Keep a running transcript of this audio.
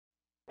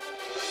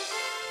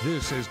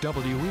This is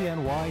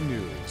WENY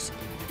News.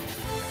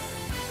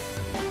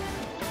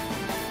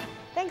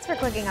 Thanks for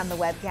clicking on the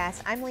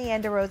webcast. I'm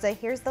Leanne DeRosa.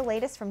 Here's the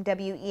latest from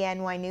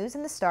WENY News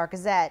and the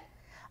Star-Gazette.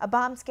 A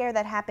bomb scare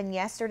that happened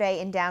yesterday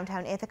in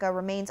downtown Ithaca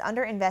remains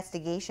under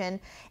investigation.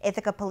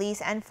 Ithaca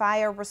police and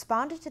fire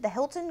responded to the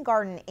Hilton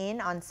Garden Inn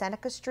on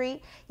Seneca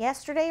Street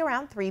yesterday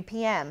around 3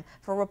 p.m.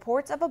 for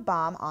reports of a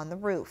bomb on the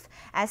roof.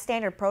 As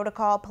standard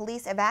protocol,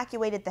 police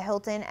evacuated the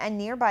Hilton and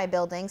nearby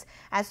buildings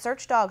as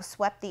search dogs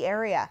swept the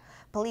area.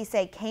 Police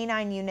say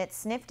K-9 units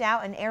sniffed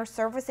out an air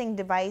servicing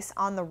device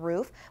on the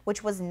roof,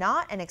 which was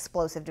not an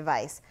explosive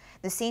device.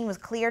 The scene was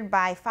cleared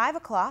by 5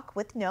 o'clock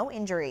with no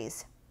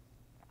injuries.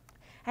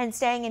 And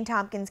staying in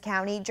Tompkins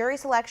County, jury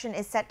selection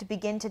is set to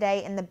begin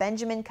today in the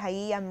Benjamin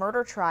Kaia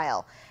murder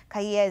trial.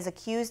 Kaia is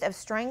accused of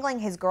strangling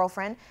his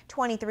girlfriend,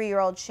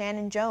 23-year-old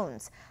Shannon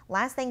Jones.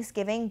 Last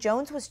Thanksgiving,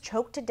 Jones was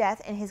choked to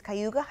death in his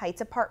Cayuga Heights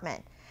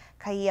apartment.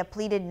 Kaia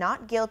pleaded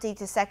not guilty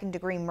to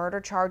second-degree murder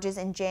charges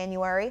in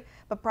January,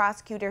 but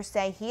prosecutors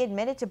say he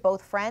admitted to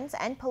both friends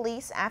and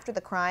police after the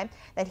crime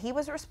that he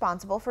was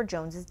responsible for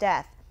Jones's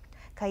death.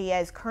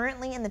 Kaia is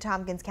currently in the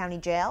Tompkins County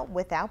Jail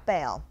without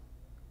bail.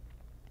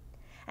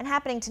 And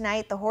happening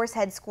tonight, the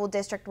Horseheads School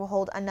District will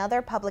hold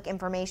another public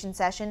information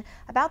session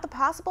about the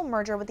possible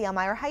merger with the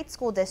Elmira Heights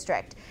School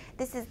District.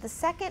 This is the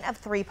second of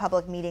 3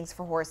 public meetings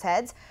for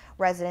Horseheads.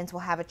 Residents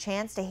will have a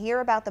chance to hear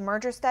about the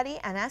merger study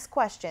and ask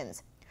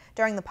questions.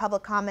 During the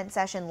public comment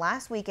session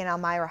last week in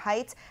Elmira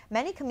Heights,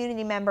 many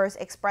community members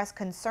expressed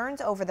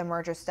concerns over the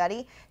merger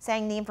study,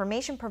 saying the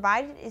information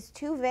provided is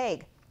too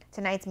vague.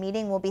 Tonight's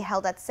meeting will be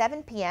held at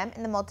 7 p.m.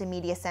 in the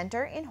Multimedia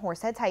Center in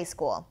Horseheads High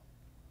School.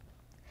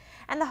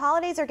 And the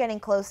holidays are getting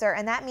closer,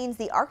 and that means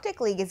the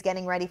Arctic League is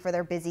getting ready for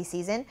their busy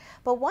season.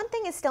 But one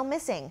thing is still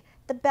missing: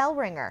 the bell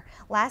ringer.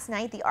 Last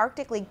night, the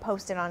Arctic League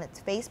posted on its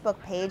Facebook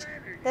page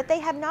that they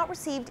have not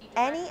received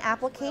any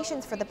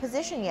applications for the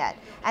position yet,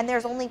 and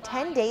there's only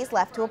 10 days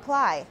left to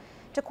apply.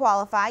 To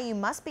qualify, you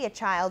must be a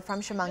child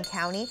from Chemung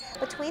County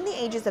between the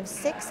ages of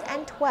 6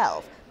 and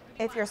 12.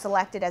 If you're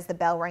selected as the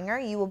bell ringer,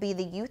 you will be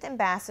the youth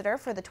ambassador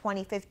for the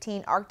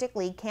 2015 Arctic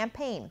League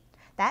campaign.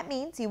 That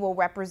means you will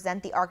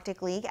represent the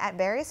Arctic League at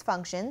various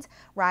functions,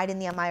 ride in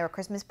the Elmira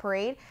Christmas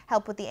Parade,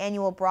 help with the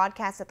annual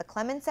broadcast at the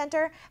Clemens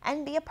Center,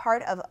 and be a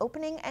part of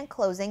opening and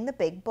closing the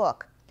Big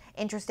Book.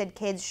 Interested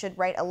kids should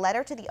write a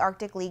letter to the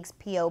Arctic League's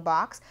P.O.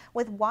 Box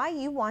with why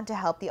you want to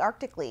help the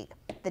Arctic League.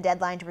 The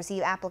deadline to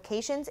receive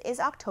applications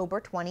is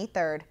October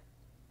 23rd.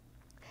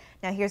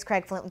 Now here's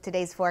Craig Flint with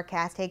today's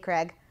forecast. Hey,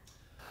 Craig.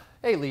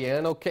 Hey,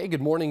 Leanne. Okay, good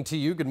morning to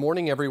you. Good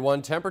morning,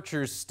 everyone.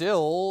 Temperatures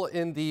still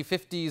in the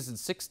 50s and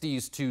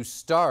 60s to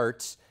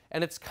start,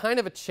 and it's kind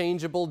of a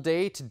changeable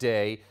day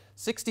today.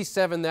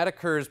 67, that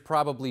occurs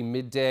probably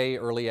midday,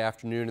 early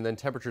afternoon, and then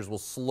temperatures will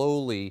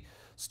slowly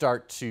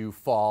start to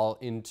fall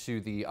into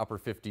the upper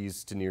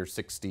 50s to near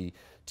 60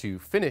 to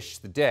finish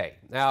the day.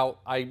 Now,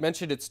 I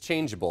mentioned it's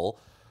changeable.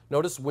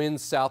 Notice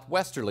winds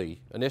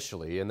southwesterly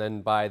initially, and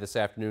then by this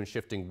afternoon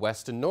shifting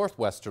west and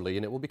northwesterly,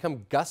 and it will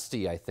become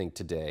gusty, I think,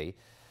 today.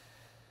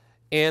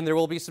 And there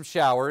will be some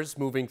showers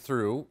moving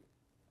through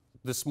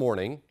this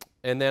morning.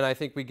 And then I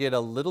think we get a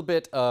little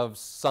bit of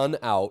sun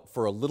out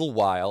for a little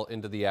while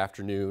into the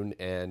afternoon,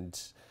 and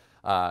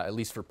at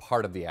least for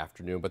part of the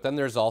afternoon. But then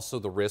there's also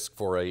the risk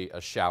for a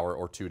shower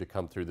or two to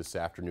come through this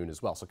afternoon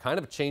as well. So kind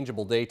of a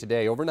changeable day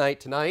today. Overnight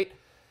tonight,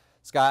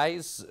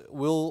 skies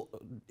will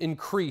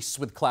increase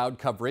with cloud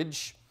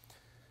coverage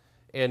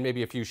and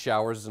maybe a few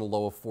showers and a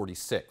low of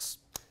 46.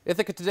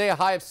 Ithaca today, a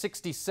high of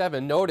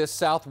 67. Notice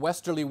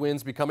southwesterly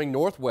winds becoming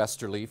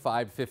northwesterly,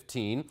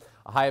 5:15.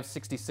 A high of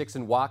 66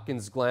 in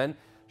Watkins Glen.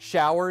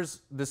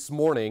 Showers this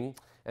morning,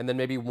 and then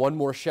maybe one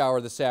more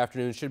shower this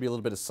afternoon. Should be a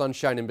little bit of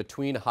sunshine in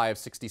between. A high of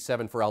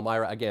 67 for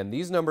Elmira. Again,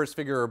 these numbers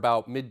figure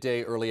about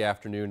midday, early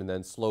afternoon, and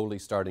then slowly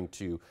starting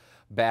to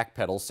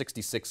backpedal.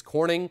 66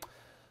 Corning.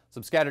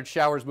 Some scattered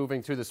showers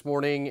moving through this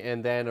morning,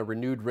 and then a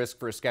renewed risk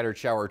for a scattered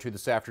shower or two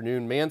this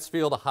afternoon.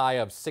 Mansfield, a high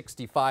of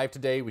 65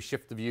 today. We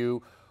shift the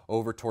view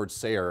over towards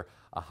Sayre,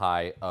 a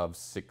high of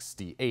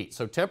 68.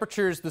 So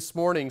temperatures this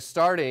morning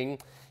starting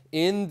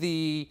in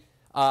the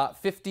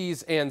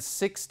 50s and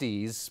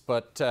 60s,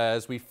 but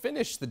as we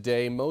finish the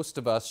day, most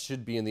of us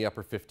should be in the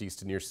upper 50s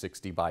to near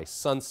 60 by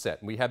sunset.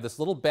 And we have this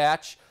little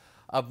batch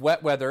of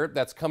wet weather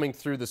that's coming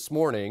through this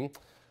morning,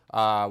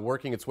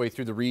 working its way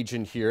through the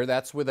region here.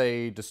 That's with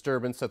a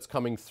disturbance that's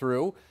coming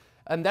through.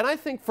 And then I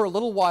think for a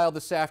little while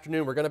this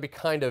afternoon, we're going to be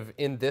kind of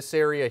in this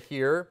area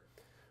here,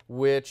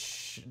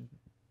 which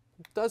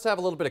does have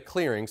a little bit of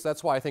clearing, so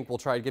that's why I think we'll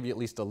try to give you at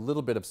least a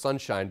little bit of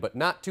sunshine, but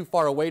not too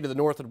far away to the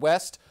north and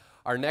west.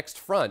 Our next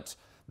front,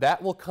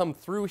 that will come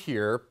through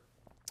here,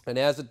 and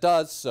as it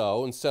does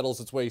so and settles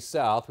its way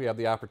south, we have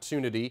the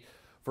opportunity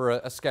for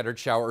a scattered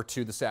shower or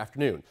two this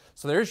afternoon.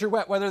 So there's your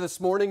wet weather this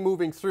morning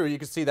moving through. You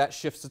can see that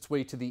shifts its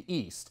way to the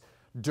east.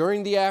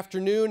 During the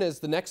afternoon, as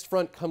the next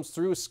front comes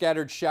through, a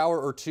scattered shower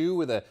or two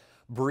with a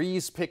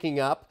breeze picking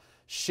up,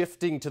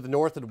 shifting to the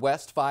north and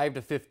west, 5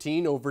 to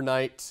 15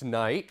 overnight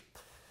tonight.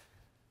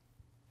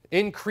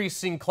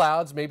 Increasing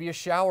clouds, maybe a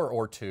shower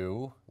or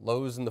two.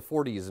 Lows in the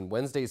 40s, and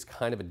Wednesday's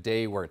kind of a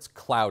day where it's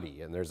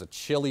cloudy and there's a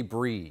chilly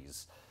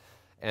breeze.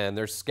 And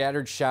there's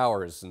scattered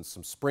showers and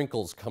some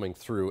sprinkles coming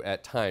through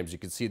at times. You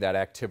can see that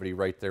activity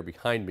right there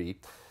behind me.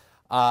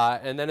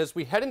 And then as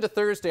we head into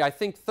Thursday, I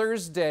think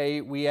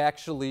Thursday we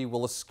actually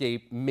will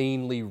escape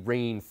mainly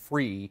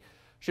rain-free.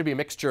 Should be a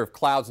mixture of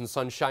clouds and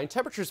sunshine.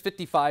 Temperatures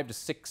 55 to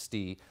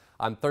 60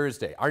 on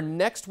Thursday. Our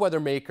next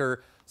weather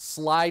maker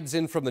slides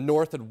in from the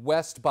north and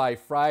west by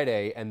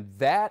Friday, and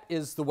that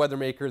is the weather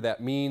maker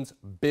that means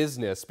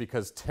business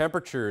because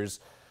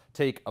temperatures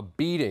take a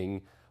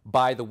beating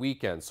by the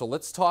weekend. So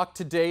let's talk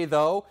today,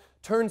 though.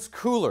 Turns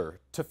cooler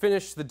to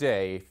finish the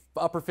day,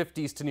 upper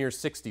 50s to near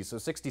 60s. So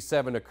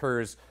 67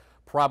 occurs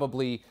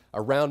probably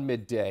around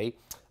midday.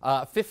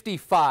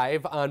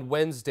 55 on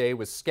Wednesday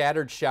with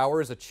scattered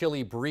showers, a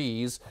chilly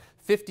breeze.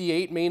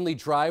 58 mainly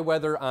dry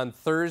weather on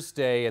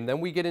Thursday. And then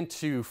we get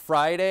into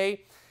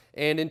Friday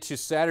and into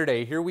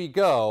Saturday. Here we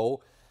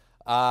go.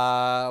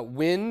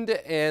 Wind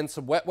and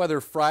some wet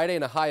weather Friday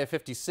and a high of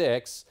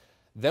 56.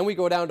 Then we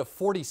go down to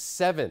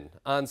 47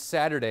 on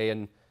Saturday,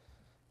 and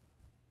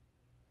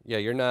yeah,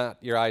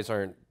 your eyes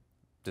aren't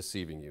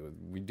deceiving you.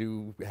 We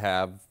do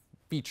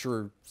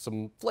feature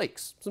some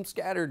flakes, some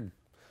scattered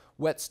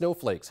wet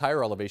snowflakes,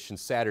 higher elevation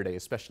Saturday,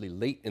 especially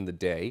late in the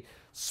day.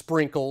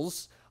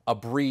 Sprinkles, a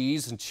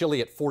breeze, and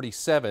chilly at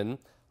 47.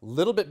 A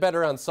little bit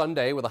better on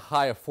Sunday with a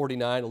high of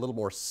 49, a little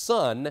more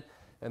sun.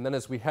 And then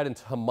as we head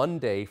into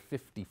Monday,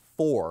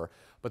 54.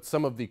 But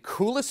some of the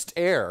coolest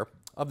air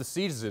of the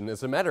season,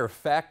 as a matter of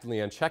fact,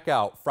 Leanne, check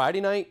out Friday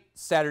night,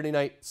 Saturday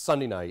night,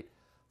 Sunday night,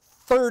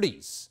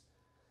 30s.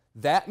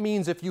 That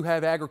means if you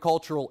have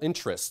agricultural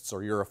interests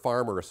or you're a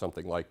farmer or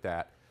something like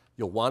that,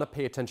 you'll want to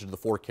pay attention to the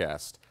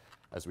forecast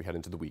as we head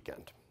into the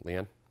weekend.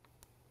 Leanne?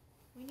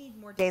 We need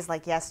more days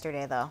like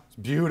yesterday, though. It's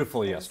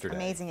beautiful yesterday.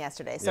 Amazing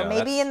yesterday. So Yeah,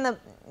 maybe in the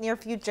near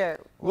future,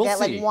 we'll get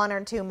see. like one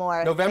or two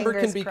more. November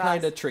Fingers can be crossed.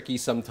 kind of tricky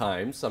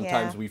sometimes.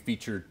 Sometimes Yeah. we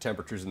feature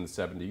temperatures in the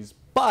 70s,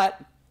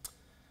 but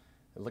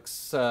it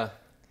looks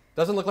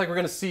doesn't look like we're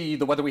going to see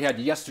the weather we had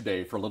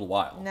yesterday for a little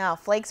while. No,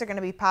 flakes are going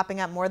to be popping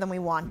up more than we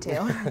want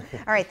to. All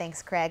right,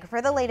 thanks, Craig. For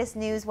the latest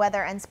news,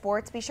 weather, and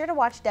sports, be sure to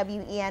watch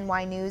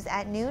WENY News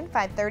at noon,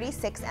 5:30,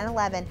 6, and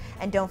 11.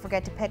 And don't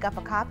forget to pick up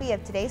a copy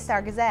of today's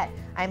Star Gazette.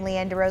 I'm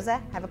Leanne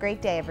DeRosa. Have a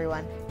great day,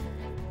 everyone.